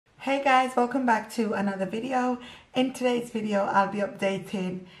Hey guys, welcome back to another video. In today's video, I'll be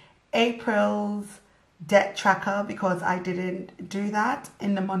updating April's debt tracker because I didn't do that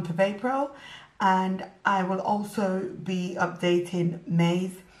in the month of April. And I will also be updating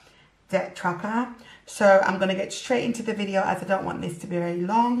May's debt tracker. So I'm going to get straight into the video as I don't want this to be very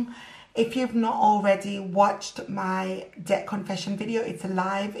long. If you've not already watched my debt confession video, it's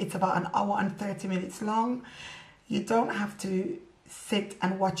live. It's about an hour and 30 minutes long. You don't have to sit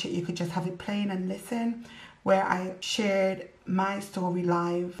and watch it. You could just have it playing and listen, where I shared my story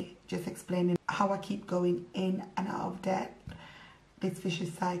live, just explaining how I keep going in and out of debt, this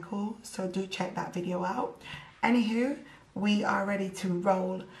vicious cycle. So do check that video out. Anywho, we are ready to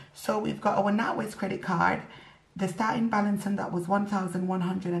roll. So we've got our NatWest credit card. The starting balance on that was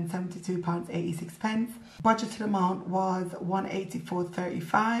 £1,172.86. Budgeted amount was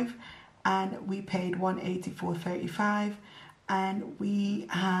 £184.35 and we paid £184.35. And we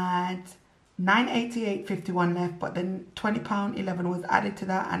had £988.51 left, but then £20.11 was added to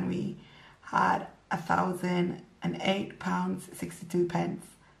that, and we had £1,008.62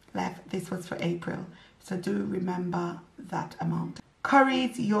 left. This was for April, so do remember that amount.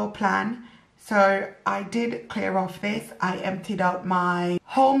 Curry's Your Plan. So I did clear off this. I emptied out my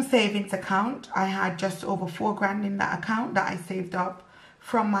home savings account. I had just over £4 in that account that I saved up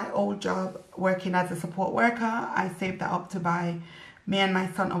from my old job working as a support worker. I saved that up to buy me and my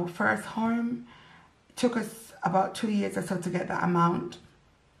son our first home. It took us about 2 years or so to get that amount,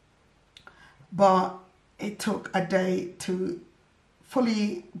 but it took a day to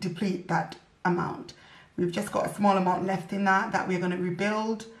fully deplete that amount. We've just got a small amount left in that we're going to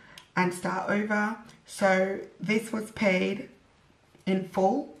rebuild and start over. So this was paid in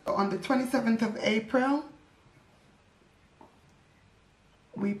full on the 27th of April.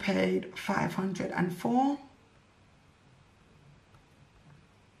 We paid $504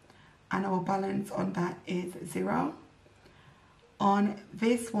 and our balance on that is 0. On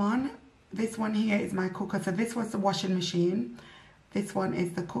this one here is my cooker. So this was the washing machine. This one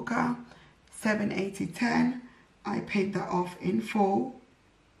is the cooker. $780.10. I paid that off in full.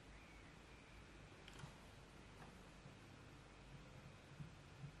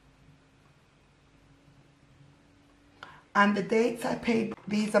 And the dates I paid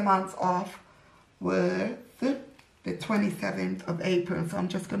these amounts off were the 27th of April. So I'm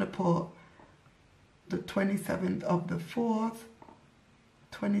just going to put the 27th of the 4th.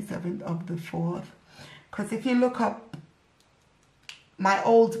 27th of the 4th. Because if you look up my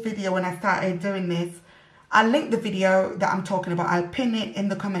old video when I started doing this, I'll link the video that I'm talking about. I'll pin it in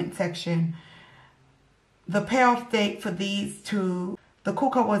the comment section. The payoff date for these two, the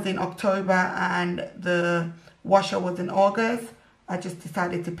cooker was in October and the washer was in August. I just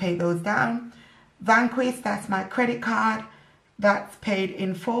decided to pay those down. Vanquish, that's my credit card. That's paid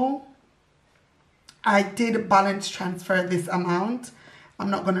in full. I did balance transfer this amount.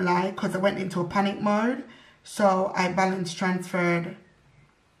 I'm not going to lie, because I went into a panic mode. So I balance transferred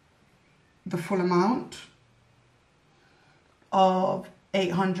the full amount of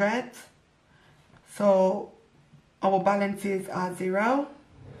 $800. So our balances are 0.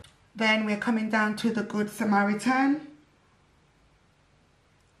 Then we're coming down to the Good Samaritan.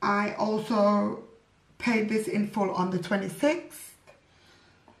 I also paid this in full on the 26th.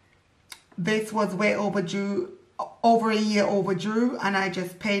 This was way overdue, over a year overdue, and I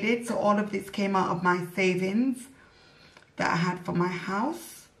just paid it. So all of this came out of my savings that I had for my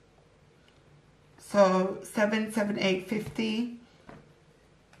house. So $778.50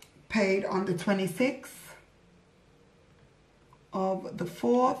 paid on the 26th of the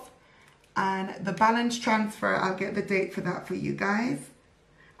 4th. And the balance transfer, I'll get the date for that for you guys.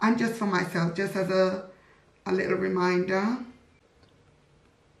 And just for myself, just as a little reminder.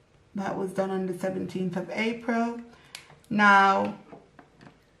 That was done on the 17th of April. Now,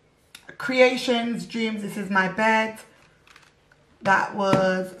 Creations, Dreams, this is my bed. That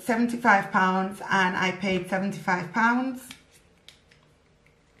was £75 and I paid £75.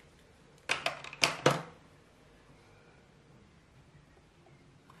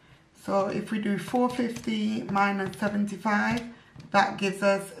 So if we do 450 minus 75, that gives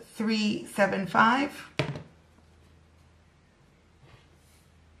us 375.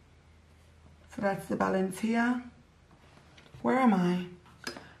 So that's the balance here. Where am I?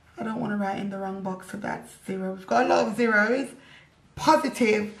 I don't want to write in the wrong box, so that's 0. We've got a lot of zeros,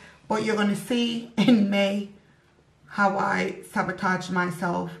 positive, but you're going to see in May how I sabotage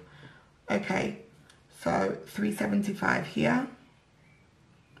myself. Okay, so 375 here.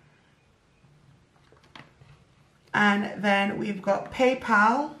 And then we've got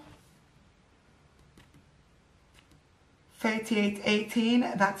PayPal,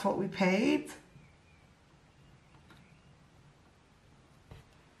 38.18, that's what we paid.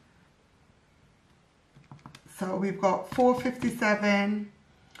 So we've got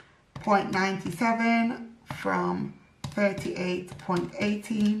 457.97 from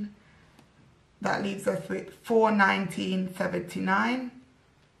 38.18. That leaves us with 419.79.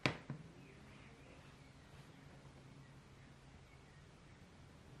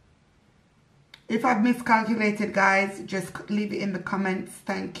 If I've miscalculated, guys, just leave it in the comments.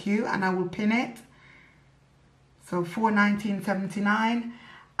 Thank you. And I will pin it. So 419.79.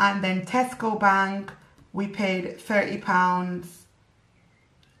 And then Tesco Bank, we paid £30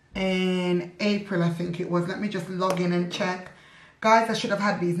 in April, I think it was. Let me just log in and check. Guys, I should have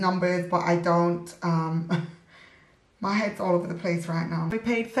had these numbers, but I don't. My head's all over the place right now. We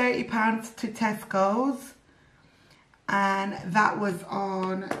paid £30 to Tesco's. And that was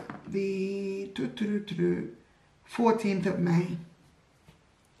on the 14th of May.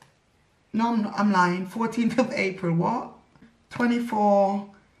 No, I'm lying. 14th of April. What?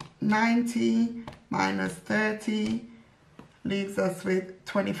 24.90 minus 30 leaves us with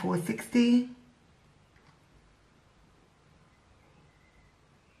 24.60.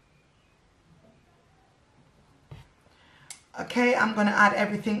 Okay, I'm going to add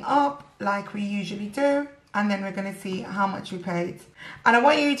everything up like we usually do. And then we're going to see how much we paid. And I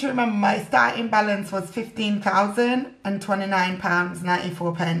want you to remember my starting balance was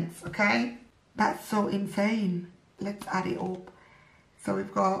 £15,029.94. Okay? That's so insane. Let's add it up. So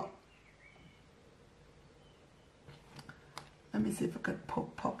we've got... Let me see if I could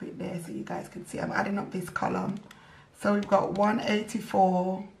pop it there so you guys can see. I'm adding up this column. So we've got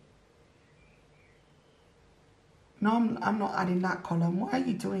 184. No, I'm not adding that column. What are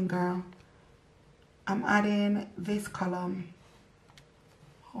you doing, girl? I'm adding this column.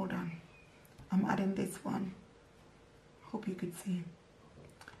 Hold on. I'm adding this one. Hope you could see.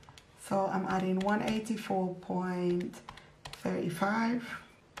 So I'm adding 184.35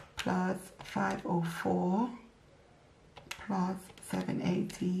 plus 504 plus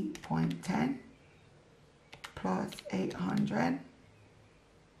 780.10 plus 800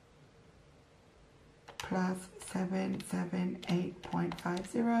 plus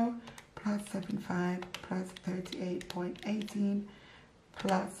 778.50 plus 75 plus 38.18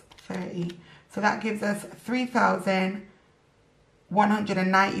 plus 30. So that gives us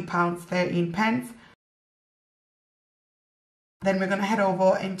 £3,190.13. Then we're going to head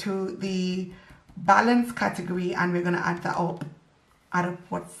over into the balance category and we're going to add that up. Add up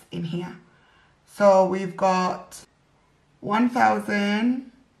what's in here. So we've got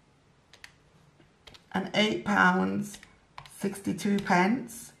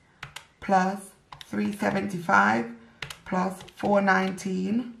 £1,008.62 plus 375 plus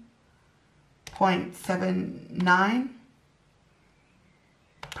 419.79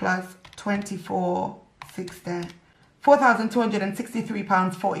 plus 24.60.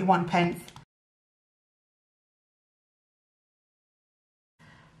 £4,263.41.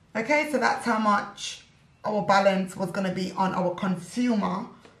 Okay, so that's how much our balance was going to be on our consumer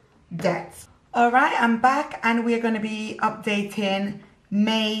debt. All right, I'm back and we're going to be updating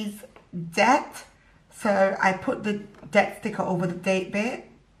May's debt. So I put the debt sticker over the date bit,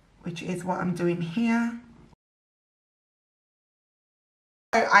 which is what I'm doing here.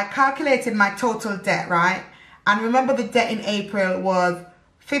 So I calculated my total debt, right? And remember the debt in April was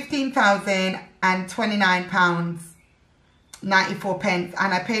 £15,029.94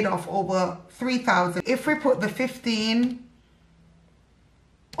 and I paid off over 3,000. If we put the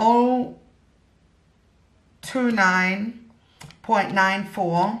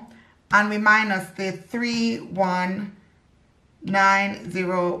 15,029.94 and we minus the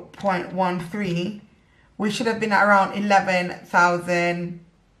 3,190.13, we should have been at around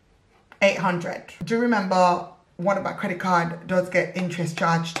 11,800. Do remember one of my credit card does get interest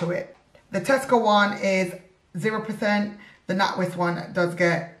charged to it. The Tesco one is 0%. The NatWest one does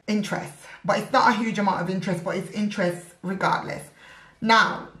get interest, but it's not a huge amount of interest, but it's interest regardless.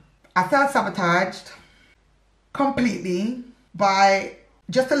 Now, I self-sabotaged completely by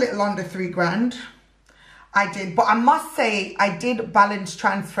just a little under 3 grand. I did, but I must say I did balance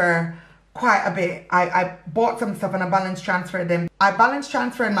transfer quite a bit. I bought some stuff and I balance transferred them. I balance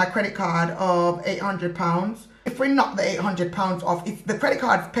transferred my credit card of £800. If we knock the £800 off, it's the credit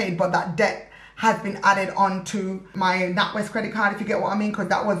card's paid, but that debt has been added onto my NatWest credit card, if you get what I mean, because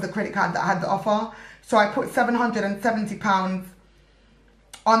that was the credit card that had the offer. So I put £770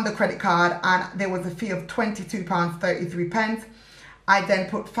 on the credit card and there was a fee of £22.33. I then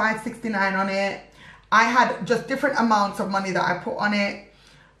put £569 on it. I had just different amounts of money that I put on it.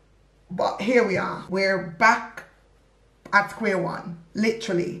 But here we are. We're back at square one,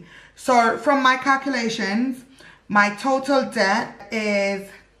 literally. So from my calculations, my total debt is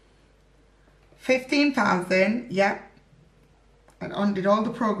 15,000. Yep. I undid all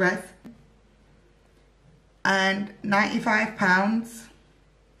the progress. And £95,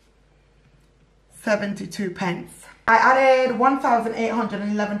 72 pence. I added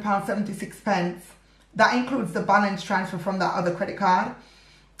 £1,811.76. That includes the balance transfer from that other credit card.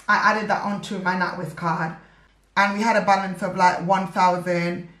 I added that onto my NatWest card. And we had a balance of like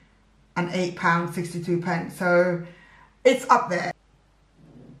 £1,008.62. So it's up there.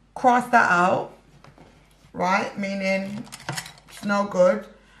 Cross that out, right? Meaning it's no good.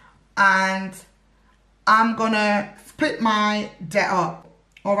 And I'm gonna split my debt up.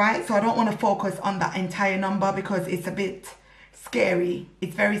 All right, so I don't want to focus on that entire number because it's a bit scary.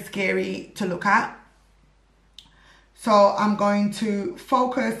 It's very scary to look at. So I'm going to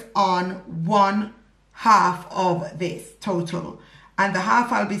focus on one half of this total. And the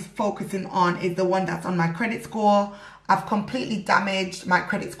half I'll be focusing on is the one that's on my credit score. I've completely damaged my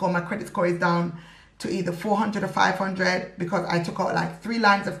credit score. My credit score is down to either 400 or 500 because I took out like 3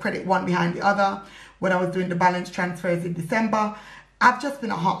 lines of credit, one behind the other, when I was doing the balance transfers in December. I've just been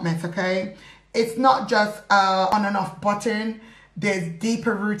a hot mess, okay? It's not just on and off button. There's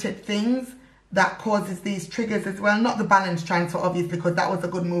deeper rooted things that causes these triggers as well. Not the balance transfer, obviously, because that was a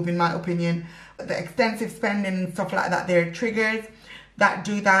good move in my opinion. But the extensive spending and stuff like that, there are triggers that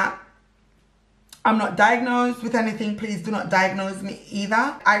do that. I'm not diagnosed with anything. Please do not diagnose me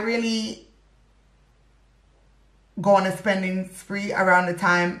either. I really go on a spending spree around the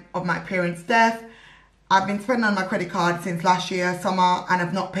time of my parents' death. I've been spending on my credit card since last year, summer, and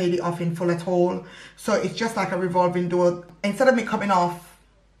I've not paid it off in full at all. So it's just like a revolving door. Instead of me coming off,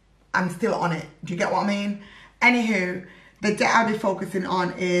 I'm still on it. Do you get what I mean? Anywho, the debt I'll be focusing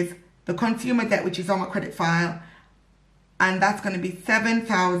on is the consumer debt, which is on my credit file. And that's going to be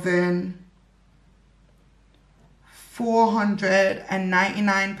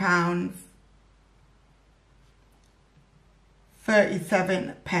 £7,499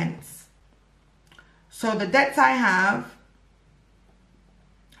 37 pence. So the debts I have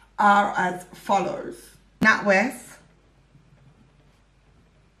are as follows. NatWest.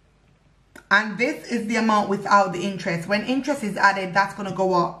 And this is the amount without the interest. When interest is added, that's going to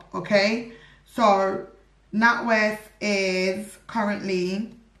go up, okay? So NatWest is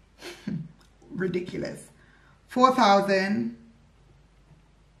currently ridiculous.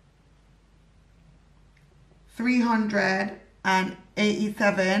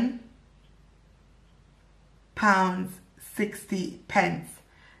 £4,387 pounds 60 pence.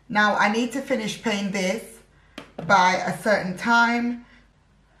 Now I need to finish paying this by a certain time.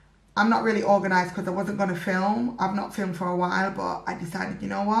 I'm not really organized because I wasn't going to film. I've not filmed for a while, but I decided, you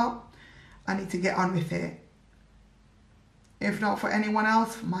know what, I need to get on with it. If not for anyone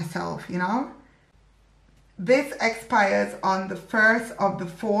else, for myself, you know. This expires on the 1st of the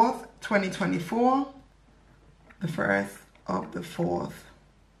 4th 2024. The 1st of the 4th.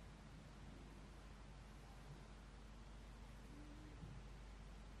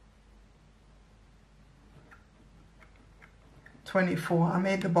 I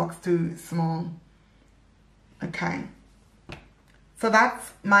made the box too small. Okay, so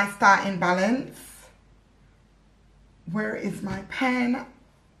that's my starting balance. Where is my pen?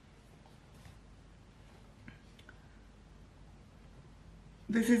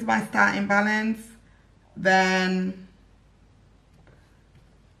 This is my starting balance. Then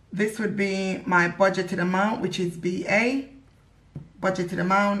this would be my budgeted amount, which is BA, budgeted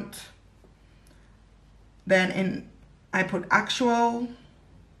amount. Then I put actual.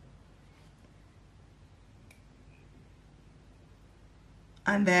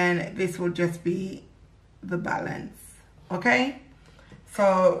 And then this will just be the balance. Okay?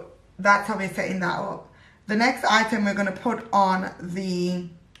 So that's how we're setting that up. The next item we're going to put on the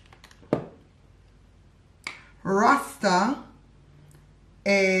roster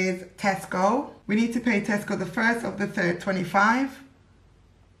is Tesco. We need to pay Tesco the 1st of the 3rd, 25.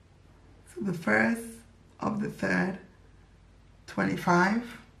 So the 1st of the 3rd,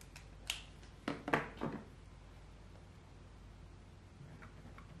 25.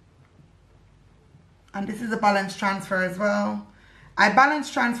 And this is a balance transfer as well. I balance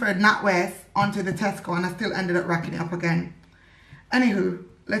transferred NatWest onto the Tesco and I still ended up racking it up again. Anywho,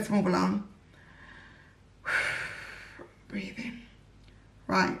 let's move along. Breathe in.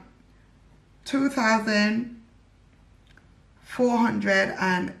 Right.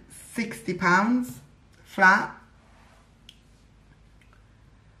 £2,460 flat.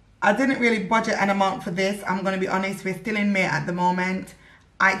 I didn't really budget an amount for this. I'm going to be honest. We're still in May at the moment.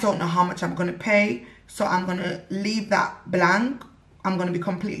 I don't know how much I'm going to pay. So I'm going to leave that blank. I'm going to be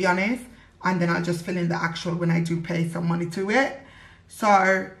completely honest. And then I'll just fill in the actual when I do pay some money to it.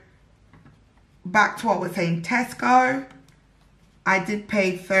 So back to what we're saying, Tesco, I did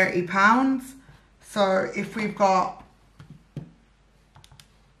pay £30. So if we've got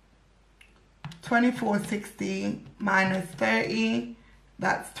 24.60 minus 30,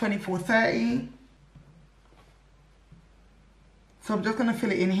 that's 24.30. So I'm just going to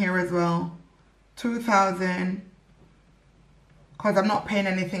fill it in here as well. 2,000, because I'm not paying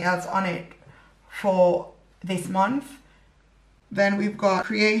anything else on it for this month. Then we've got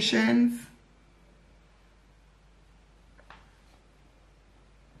creations.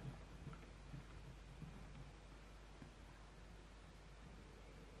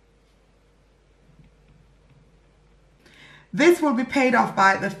 This will be paid off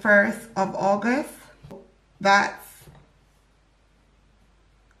by the 1st of August. That's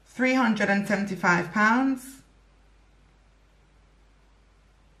 £375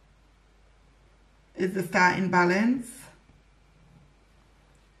 is the starting balance.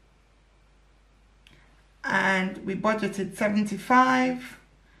 And we budgeted 75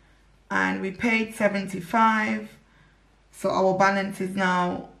 and we paid 75. So our balance is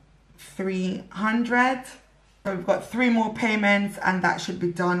now 300. So we've got 3 more payments and that should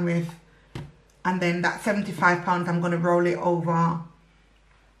be done with. And then that £75, I'm going to roll it over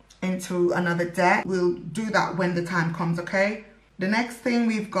into another debt. We'll do that when the time comes, okay? The next thing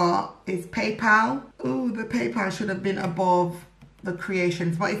we've got is PayPal. Ooh, the PayPal should have been above the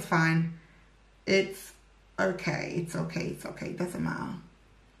creations, but it's fine. It's okay, it's okay, it's okay, it doesn't matter.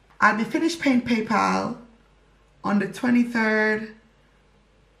 I'll be finished paying PayPal on the 23rd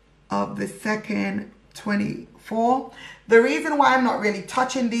of the 2nd, 24. The reason why I'm not really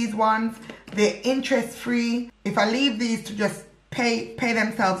touching these ones, they're interest free. If I leave these to just pay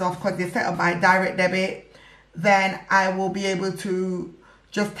themselves off because they're set up by direct debit, then I will be able to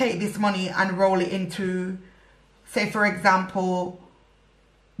just take this money and roll it into, say for example,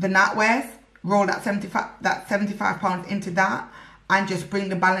 the NatWest, roll that £75 into that and just bring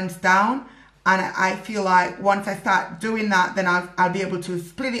the balance down. And I feel like once I start doing that, then I'll be able to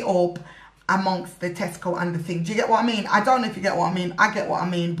split it up amongst the Tesco and the thing. Do you get what I mean? I don't know if you get what I mean. I get what I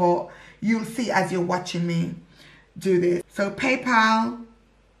mean, but you'll see as you're watching me do this. So PayPal,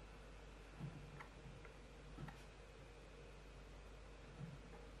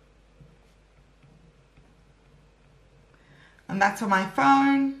 and that's for my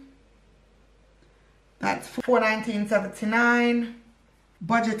phone. That's $419.79.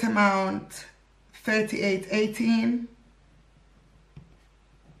 Budget amount $38.18.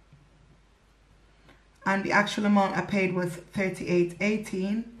 And the actual amount I paid was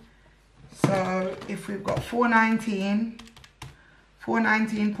 $38.18. So if we've got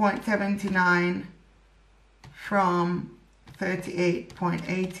 419.79 from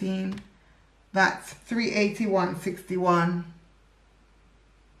 38.18, that's 381.61.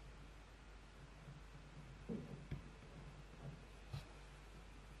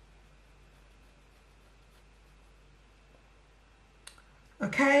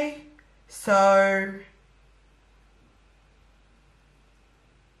 Okay, so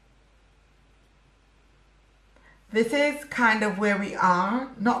this is kind of where we are,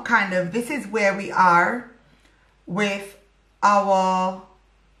 not kind of, this is where we are with our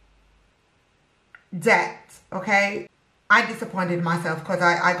debt, okay? I disappointed myself because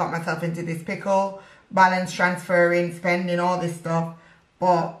I got myself into this pickle, balance transferring, spending, all this stuff,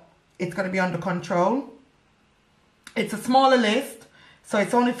 but it's going to be under control. It's a smaller list, so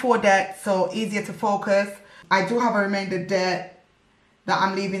it's only 4 debts, so easier to focus. I do have a remainder debt that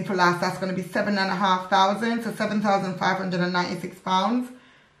I'm leaving for last. That's going to be £7,500, so £7,596,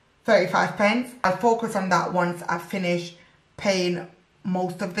 35 pence. I'll focus on that once I finish paying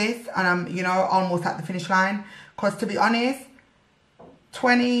most of this and I'm, you know, almost at the finish line. Because to be honest,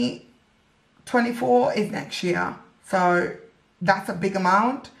 2024 is next year, so that's a big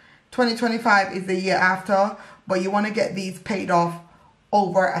amount. 2025 is the year after, but you want to get these paid off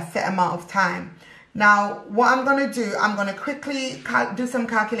over a set amount of time. Now, what I'm going to do, I'm going to quickly do some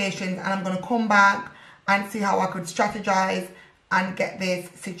calculations and I'm going to come back and see how I could strategize and get this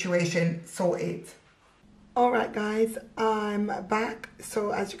situation sorted. Alright guys, I'm back.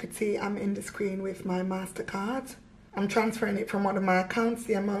 So as you can see, I'm in the screen with my MasterCard. I'm transferring it from one of my accounts.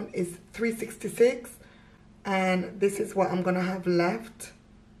 The amount is $366 and this is what I'm going to have left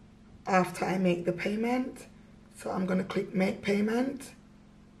after I make the payment. So I'm going to click make payment.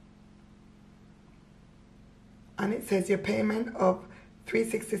 And it says your payment of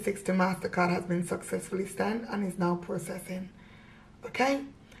 $366 to MasterCard has been successfully sent and is now processing. Okay,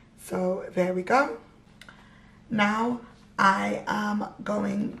 so there we go. Now I am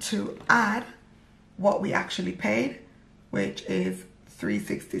going to add what we actually paid, which is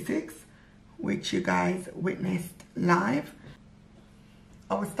 $366, which you guys witnessed live.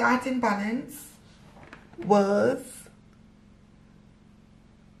 Our starting balance was,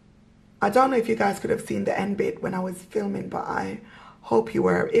 I don't know if you guys could have seen the end bit when I was filming, but I hope you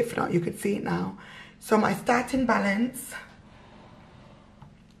were. If not, you could see it now. So my starting balance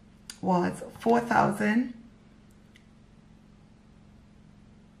was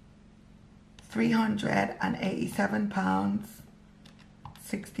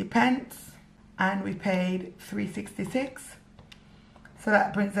 £4,387.60, and we paid $366. So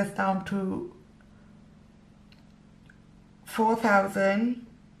that brings us down to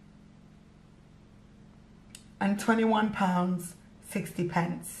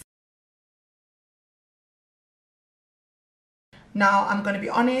 £4,021.60. Now I'm going to be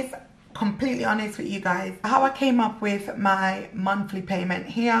honest, completely honest with you guys. How I came up with my monthly payment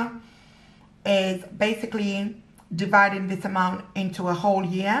here is basically dividing this amount into a whole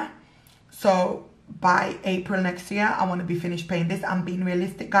year. So by April next year, I want to be finished paying this. I'm being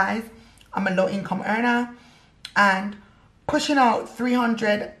realistic, guys. I'm a low income earner, and pushing out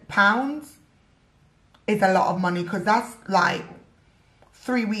 £300 is a lot of money, because that's like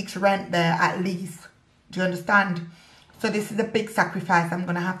 3 weeks rent there at least. Do you understand? So this is a big sacrifice. I'm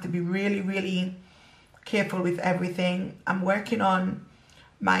going to have to be really, really careful with everything. I'm working on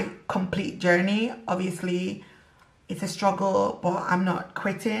my complete journey. Obviously, it's a struggle, but I'm not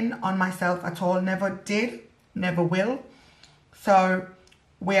quitting on myself at all. Never did, never will. So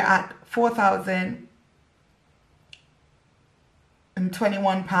we're at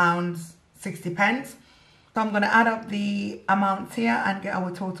 £4,021.60. So I'm going to add up the amounts here and get our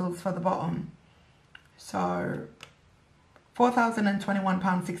totals for the bottom. So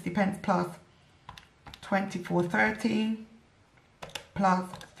 £4,021.60 plus 2430 plus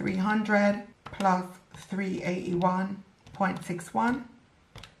 300 plus 381.61.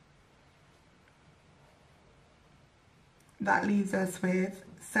 That leaves us with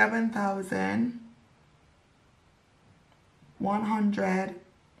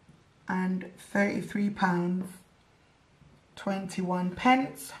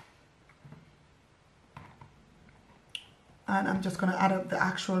 £7,133.21. And I'm just going to add up the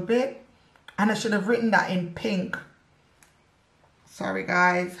actual bit. And I should have written that in pink. Sorry,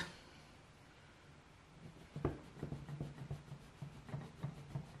 guys.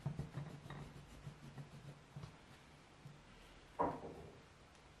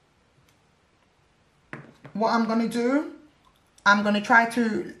 What I'm going to do, I'm going to try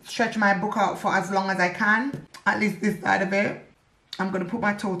to stretch my book out for as long as I can. At least this side of it. I'm going to put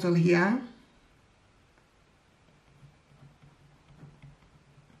my total here.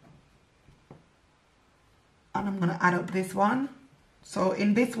 And I'm going to add up this one. So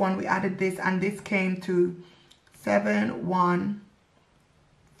in this one, we added this, and this came to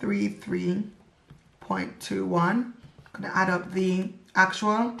 7133.21. I'm going to add up the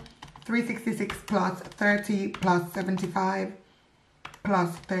actual 366 plus 30 plus 75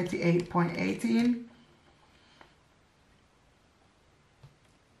 plus 38.18.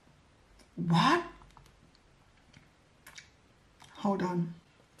 What? Hold on.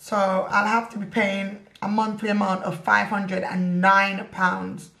 So I'll have to be paying a monthly amount of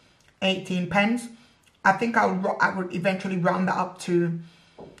 £509.18. I think I would eventually round that up to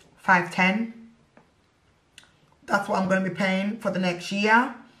 £510. That's what I'm going to be paying for the next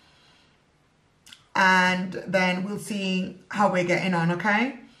year. And then we'll see how we're getting on,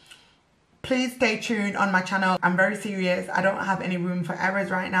 okay? Please stay tuned on my channel. I'm very serious. I don't have any room for errors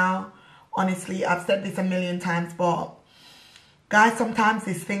right now. Honestly, I've said this a million times, but guys, sometimes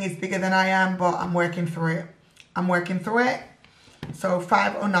this thing is bigger than I am, but I'm working through it. I'm working through it. So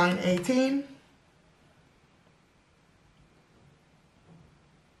 509.18.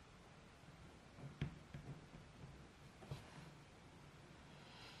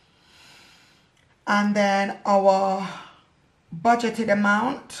 And then our budgeted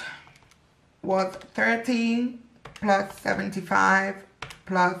amount was 30 plus 75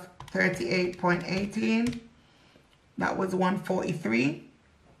 plus 38.18. That was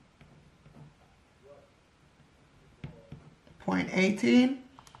 143.18.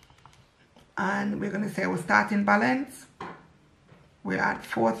 And we're going to say our starting balance. We're at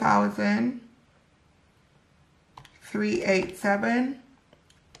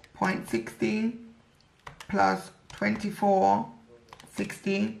 4,387.60 plus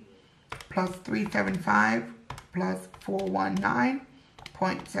 2460 plus 375 plus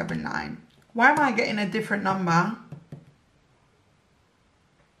 419.79. Why am I getting a different number?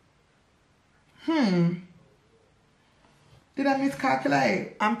 Did I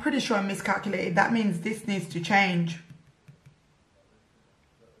miscalculate? I'm pretty sure I miscalculated. That means this needs to change.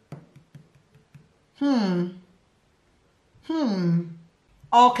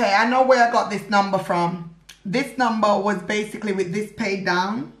 Okay, I know where I got this number from. This number was basically with this paid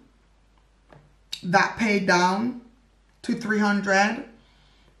down. That paid down to 300.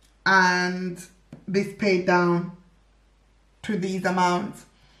 And this paid down to these amounts.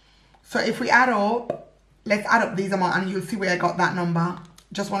 So if we add up, let's add up these amounts and you'll see where I got that number.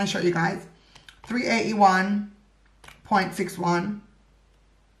 Just want to show you guys. 381.61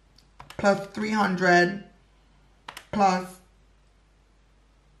 plus 300 plus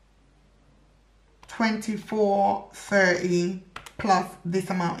 2430 plus this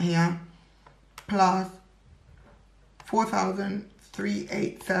amount here plus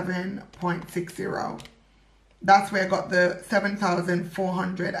 4,387.60. That's where I got the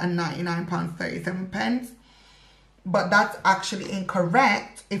 £7,499.37. But that's actually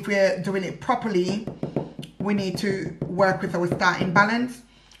incorrect. If we're doing it properly, we need to work with our starting balance.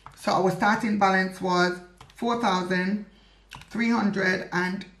 So our starting balance was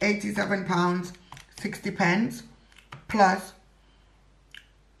 £4,387.60 plus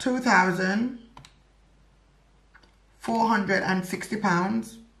 2,460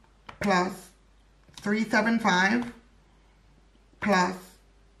 pounds plus 375 plus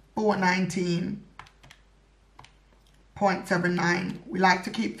 419.79. We like to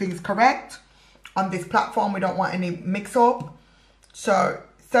keep things correct on this platform. We don't want any mix up. So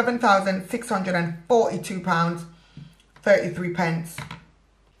 £7,642.33.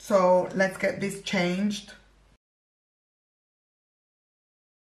 So let's get this changed.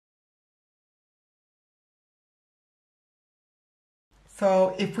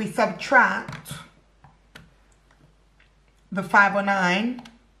 So if we subtract the 509,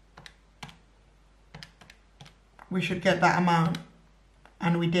 we should get that amount.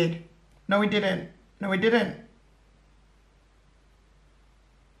 And we did. No, we didn't. No, we didn't.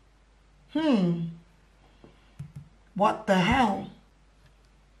 What the hell?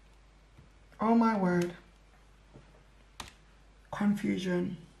 Oh my word.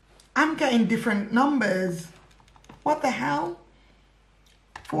 Confusion. I'm getting different numbers. What the hell?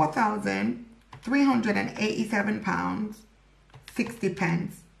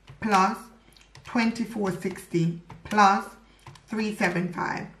 £4,387.60 plus 2460 plus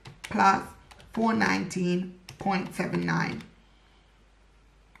 375 plus 419.79.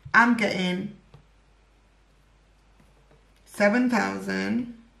 I'm getting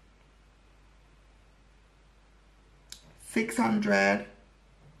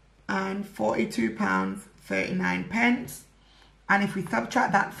 £7,642.39. And if we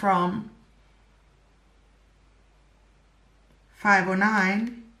subtract that from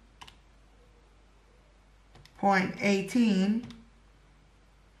 509.18,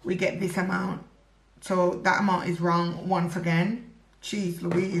 we get this amount. So that amount is wrong once again. Jeez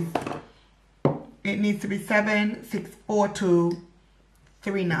Louise. It needs to be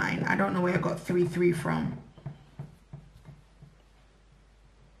 764239. I don't know where I got 33 from.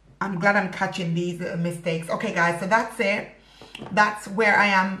 I'm glad I'm catching these little mistakes. Okay guys, so that's it. That's where I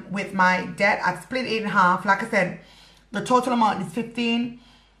am with my debt. I've split it in half. Like I said, the total amount is 15,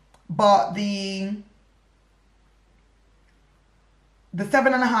 but the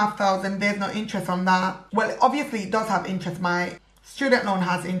 7,500, there's no interest on that. Well, obviously it does have interest. My student loan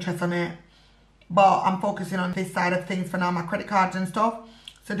has interest on it, but I'm focusing on this side of things for now, my credit cards and stuff.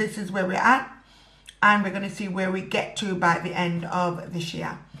 So this is where we're at, and we're going to see where we get to by the end of this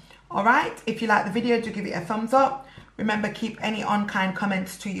year. All right, if you like the video, do give it a thumbs up. Remember, keep any unkind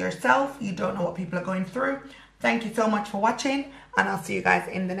comments to yourself. You don't know what people are going through. Thank you so much for watching, and I'll see you guys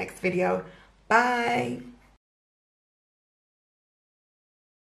in the next video. Bye.